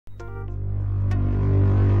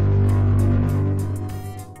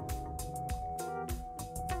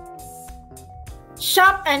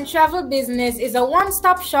Shop and Travel Business is a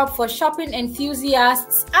one-stop shop for shopping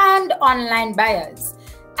enthusiasts and online buyers.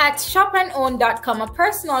 At shopandOwn.com, a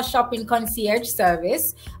personal shopping concierge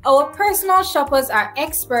service, our personal shoppers are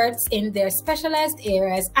experts in their specialized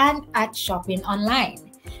areas and at shopping online.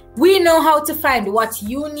 We know how to find what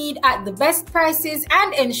you need at the best prices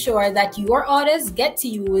and ensure that your orders get to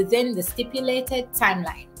you within the stipulated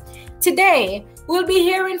timeline. Today, we'll be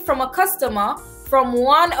hearing from a customer from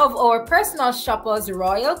one of our personal shoppers,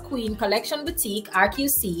 Royal Queen Collection Boutique,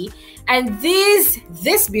 RQC, and this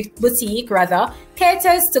boutique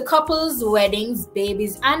caters to couples, weddings,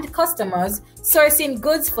 babies, and customers sourcing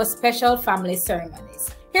goods for special family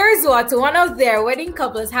ceremonies. Here's what one of their wedding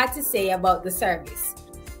couples had to say about the service.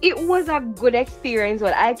 It was a good experience.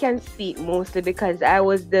 Well, I can speak mostly because I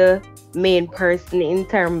was the main person in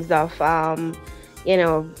terms of,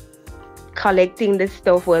 collecting the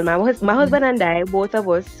stuff. Well, my husband and I, both of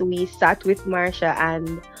us, we sat with Marsha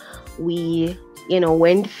and we,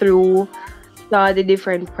 went through, saw the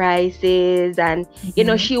different prices, and,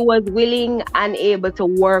 she was willing and able to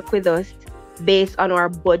work with us based on our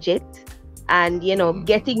budget and,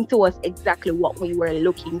 getting to us exactly what we were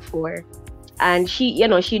looking for. And she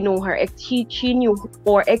knew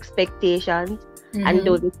our expectations, and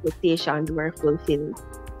those expectations were fulfilled.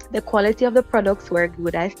 The quality of the products were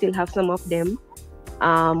good. I still have some of them.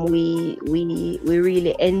 We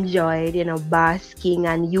really enjoyed, basking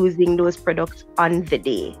and using those products on the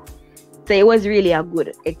day. So it was really a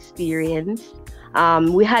good experience.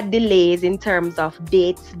 We had delays in terms of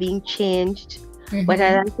dates being changed, but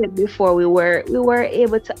as I said before, we were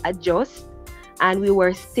able to adjust, and we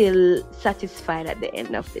were still satisfied at the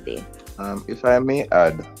end of the day. If I may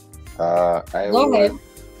add, I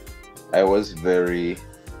was very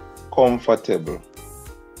comfortable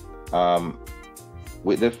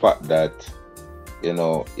with the fact that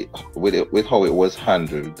with how it was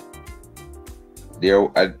handled.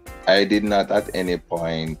 I did not at any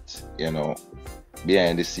point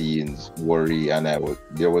behind the scenes worry, and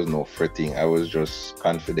there was no fretting. I was just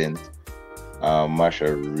confident.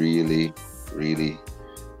 Marsha really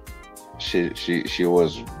she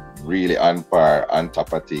was really on par, on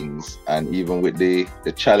top of things, and even with the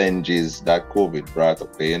challenges that COVID brought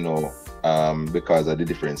up, because of the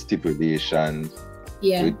different stipulations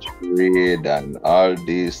with trade and all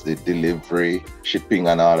this, the delivery, shipping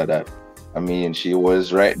and all of that. I mean, she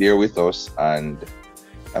was right there with us, and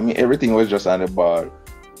I mean, everything was just on the ball.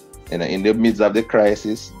 In the midst of the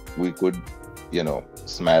crisis, we could,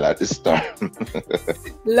 smile at the storm.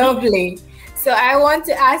 Lovely. So I want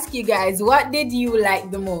to ask you guys, what did you like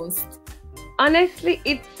the most? Honestly,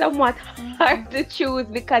 it's somewhat hard to choose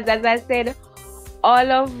because, as I said,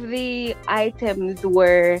 all of the items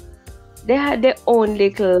they had their own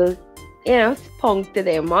little, spunk to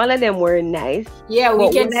them. All of them were nice. Yeah,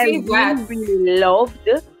 we can see that. What I really loved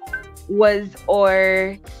was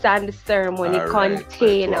our sand ceremony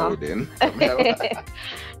container.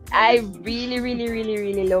 I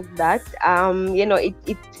really love that.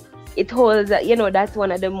 It holds, that's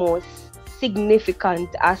one of the most significant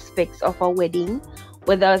aspects of a wedding.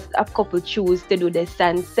 Whether a couple choose to do the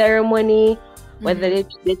sand ceremony, whether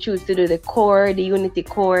they choose to do the cord, the unity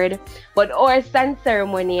cord, but our sand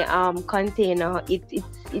ceremony container,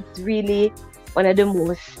 it's really one of the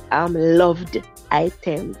most loved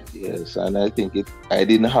items. Yes, and I think I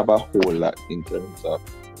didn't have a whole lot in terms of,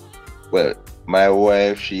 well, my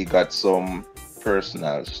wife, she got some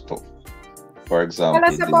personal stuff. For example,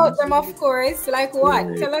 tell us about them, of course. Like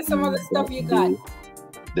what? Tell us some of the stuff you got.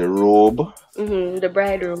 The robe. The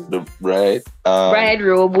bride robe. The bride. Bride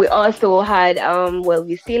robe. We also had,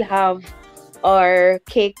 we still have our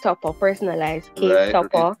cake topper, personalized cake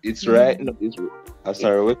topper. It's right. No,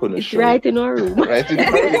 sorry, we couldn't show right in our room. Right in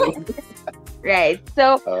our room. Right.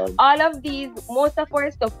 So all of these, most of our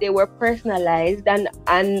stuff, they were personalized, and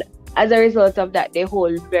as a result of that, they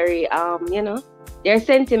hold very, they're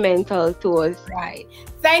sentimental to us. Right.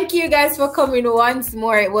 Thank you guys for coming once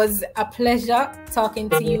more. It was a pleasure talking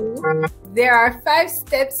to you. There are 5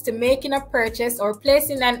 steps to making a purchase or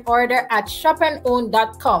placing an order at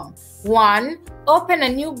shopandOwn.com. 1. Open a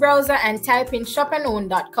new browser and type in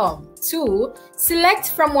shopandOwn.com. 2.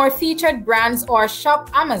 Select from our featured brands or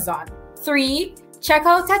shop Amazon. 3. Check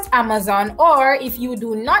out at Amazon, or if you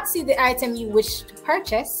do not see the item you wish to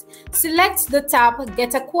purchase, select the tab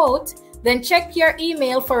Get a Quote, then check your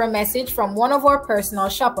email for a message from one of our personal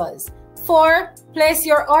shoppers. 4. Place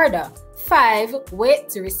your order. 5. Wait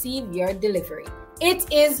to receive your delivery. It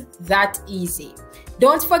is that easy.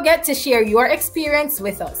 Don't forget to share your experience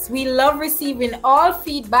with us. We love receiving all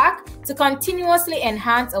feedback to continuously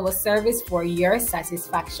enhance our service for your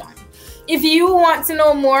satisfaction. If you want to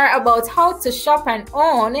know more about how to shop and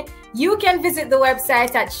own, you can visit the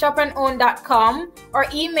website at shopandown.com or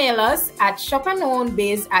email us at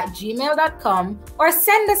shopandownbiz@gmail.com or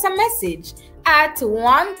send us a message at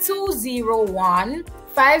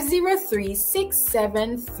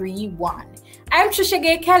 1201-503-6731. I'm Trisha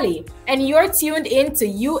Gay Kelly, and you're tuned in to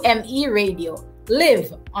UME Radio.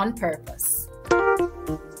 Live on purpose.